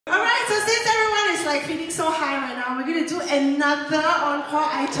so since everyone is like feeling so high right now, we're gonna do another encore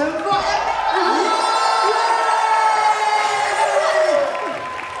item for everyone.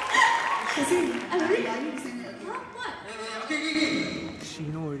 Kexin, are you ready? What? Okay. She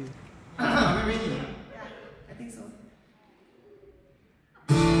know already. Are we ready? Yeah, I think so.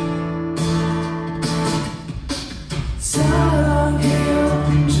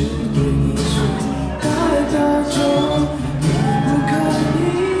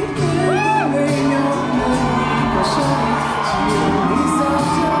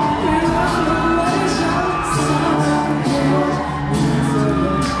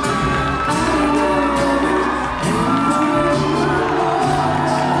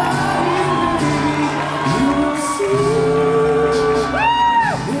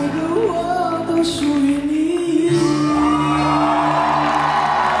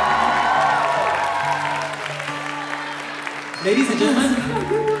 Ladies and gentlemen,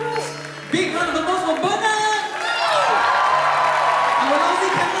 big round of applause for Bernard! Our lousy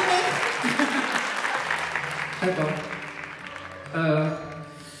cameraman! Hi, Paul.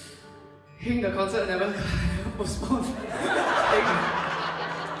 The concert never postponed.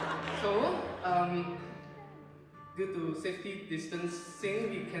 So, due to safety distancing,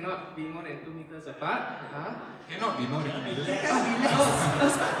 we cannot be more than 2 meters apart. Cannot be more than 2 meters.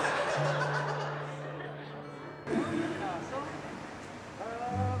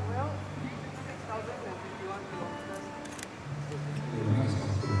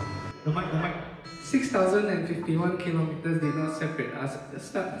 The mic. 6,051 kilometers did not separate us at the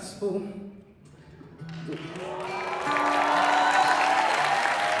start. So,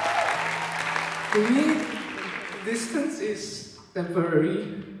 to me, distance is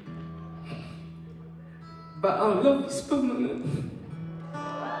temporary, but our love is permanent.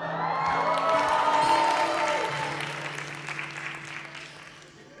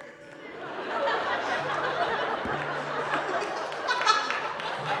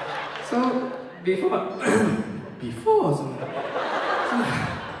 So,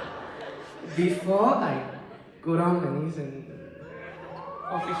 before I go down my knees and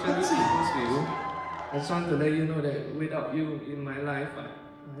officially propose to you, I just want to let you know that without you in my life, I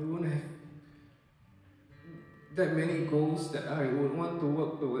won't have that many goals that I would want to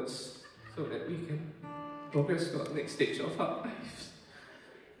work towards so that we can progress to our next stage of our lives.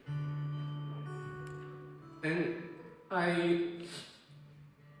 And I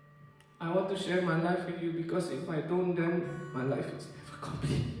want to share my life with you because if I don't, then my life is never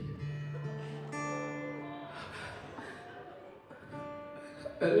complete.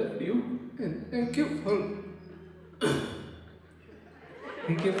 I love you and thank you for loving me.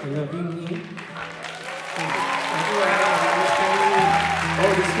 Thank you for understanding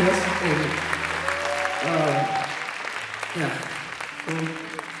all this stress and yeah.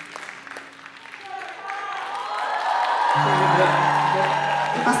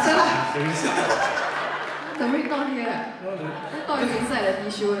 Faster lah. The ring not here. I thought it's inside the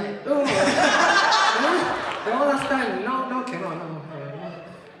tissue, right? Oh, that one last time. Now cannot. Now.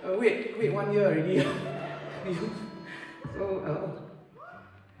 Wait 1 year already.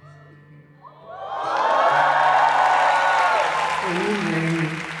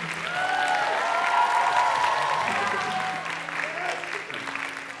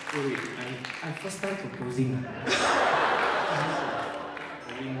 So, wait, I first time proposing.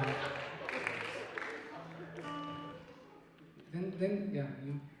 Then yeah,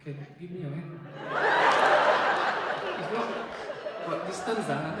 you can give me your hand. If not, what distance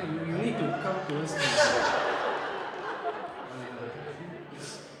you need to come towards me.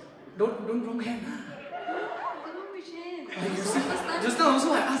 Don't wrong hand. I don't know which hand. You see, just now also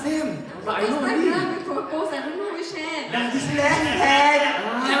I asked them, but I know already. First time we propose, I don't know which hand. This left hand.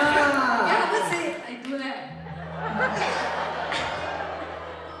 Yeah, let's say I do that.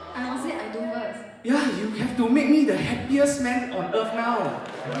 I must say I do first. Yeah, you have to make me the happiest man on earth now.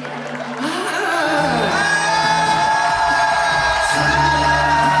 Okay, I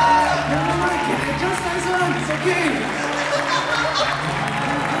do. Just nice one, it's okay.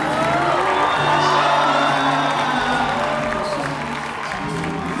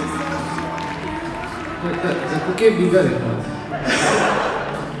 The bouquet bigger than us.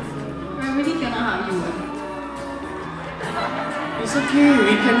 I really cannot hug you. It's okay,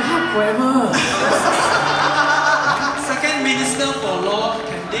 we can hug forever. Second Minister for Law,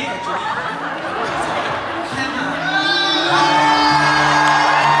 can they actually? Can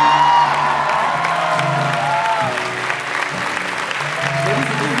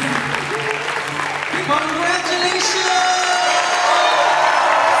Congratulations!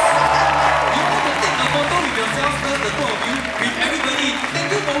 You want to take a photo with yourself first, the two of you, with everybody.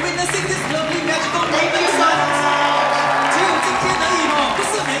 Thank you for witnessing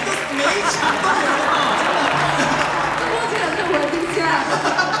Yeah.